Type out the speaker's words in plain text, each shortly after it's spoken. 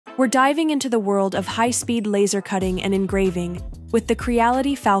We're diving into the world of high-speed laser cutting and engraving with the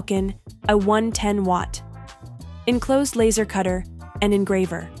Creality Falcon A1 watt enclosed laser cutter and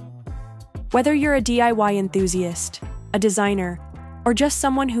engraver. Whether you're a DIY enthusiast, a designer, or just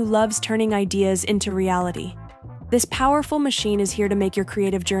someone who loves turning ideas into reality, this powerful machine is here to make your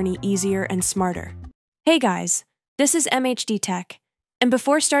creative journey easier and smarter. Hey guys, this is MHD Tech, and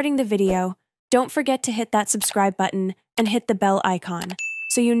before starting the video, don't forget to hit that subscribe button and hit the bell icon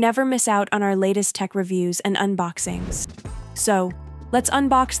so you never miss out on our latest tech reviews and unboxings. So, let's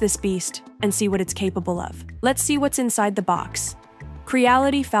unbox this beast and see what it's capable of. Let's see what's inside the box.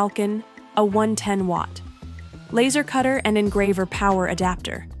 Creality Falcon A1 watt laser cutter and engraver power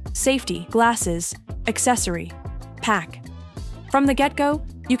adapter. Safety, glasses, accessory, pack. From the get-go,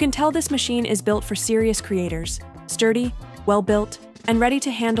 you can tell this machine is built for serious creators, sturdy, well-built, and ready to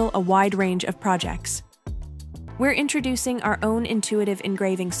handle a wide range of projects. We're introducing our own intuitive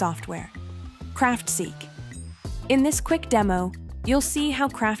engraving software, CraftSeek. In this quick demo, you'll see how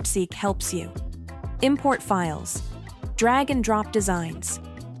CraftSeek helps you import files, drag and drop designs,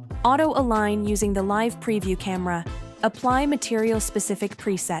 auto-align using the live preview camera, apply material-specific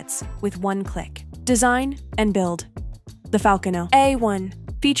presets with one click, design and build. The Falcon A1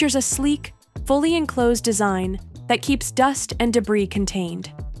 features a sleek, fully enclosed design that keeps dust and debris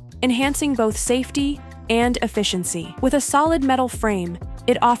contained, enhancing both safety and efficiency. With a solid metal frame,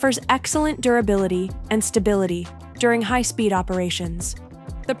 it offers excellent durability and stability during high-speed operations.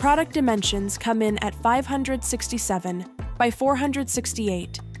 The product dimensions come in at 567 by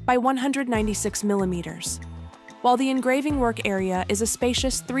 468 by 196 millimeters, while the engraving work area is a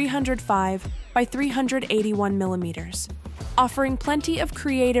spacious 305 by 381 millimeters, offering plenty of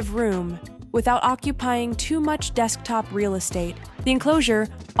creative room without occupying too much desktop real estate. The enclosure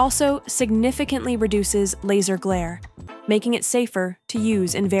also significantly reduces laser glare, making it safer to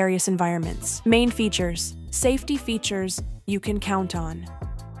use in various environments. Main features: safety features you can count on.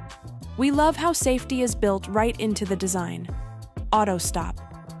 We love how safety is built right into the design. Auto stop.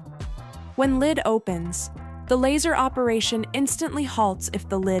 When lid opens, the laser operation instantly halts if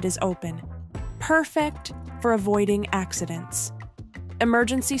the lid is open. Perfect for avoiding accidents.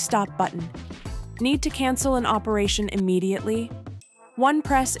 Emergency stop button. Need to cancel an operation immediately? One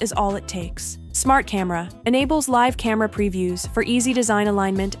press is all it takes. Smart camera enables live camera previews for easy design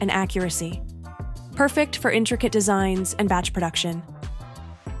alignment and accuracy. Perfect for intricate designs and batch production.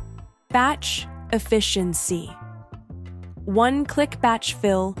 Batch efficiency. One-click batch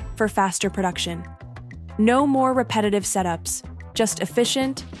fill for faster production. No more repetitive setups, just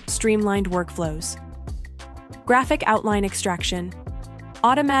efficient, streamlined workflows. Graphic outline extraction.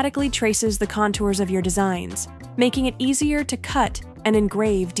 Automatically traces the contours of your designs, making it easier to cut and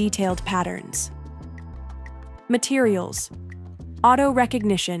engrave detailed patterns. Materials. Auto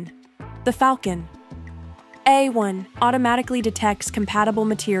recognition. The Falcon A1 automatically detects compatible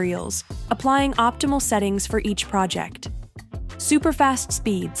materials, applying optimal settings for each project. Super fast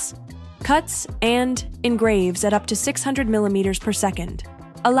speeds. Cuts and engraves at up to 600 millimeters per second,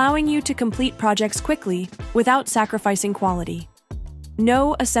 allowing you to complete projects quickly without sacrificing quality.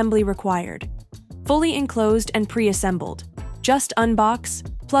 No assembly required. Fully enclosed and pre-assembled. Just unbox,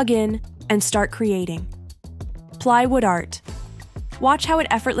 plug in, and start creating. Plywood art. Watch how it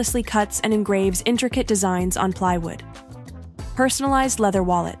effortlessly cuts and engraves intricate designs on plywood. Personalized leather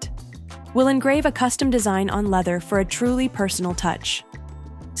wallet. Will engrave a custom design on leather for a truly personal touch.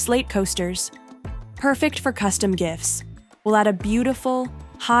 Slate coasters. Perfect for custom gifts. Will add a beautiful,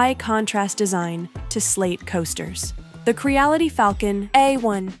 high-contrast design to slate coasters. The Creality Falcon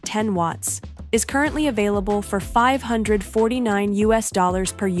A1 10 watts is currently available for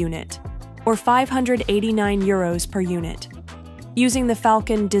 $549 per unit, or 589 euros per unit. Using the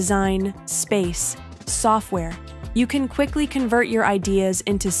Falcon Design Space software, you can quickly convert your ideas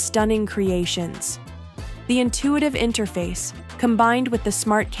into stunning creations. The intuitive interface, combined with the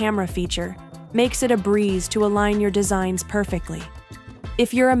smart camera feature, makes it a breeze to align your designs perfectly.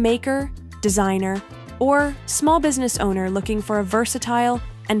 If you're a maker, designer, or small business owner looking for a versatile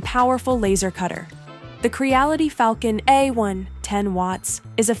and powerful laser cutter, the Creality Falcon A1 10 watts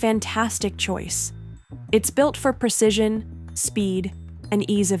is a fantastic choice. It's built for precision, speed, and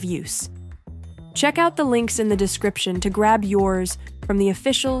ease of use. Check out the links in the description to grab yours from the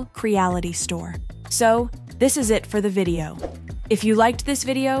official Creality store. So, this is it for the video. If you liked this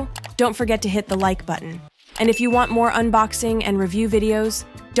video, don't forget to hit the like button. And if you want more unboxing and review videos,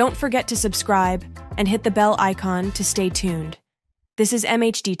 don't forget to subscribe and hit the bell icon to stay tuned. This is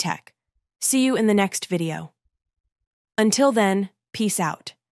MHD Tech. See you in the next video. Until then, peace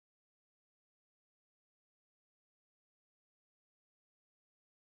out.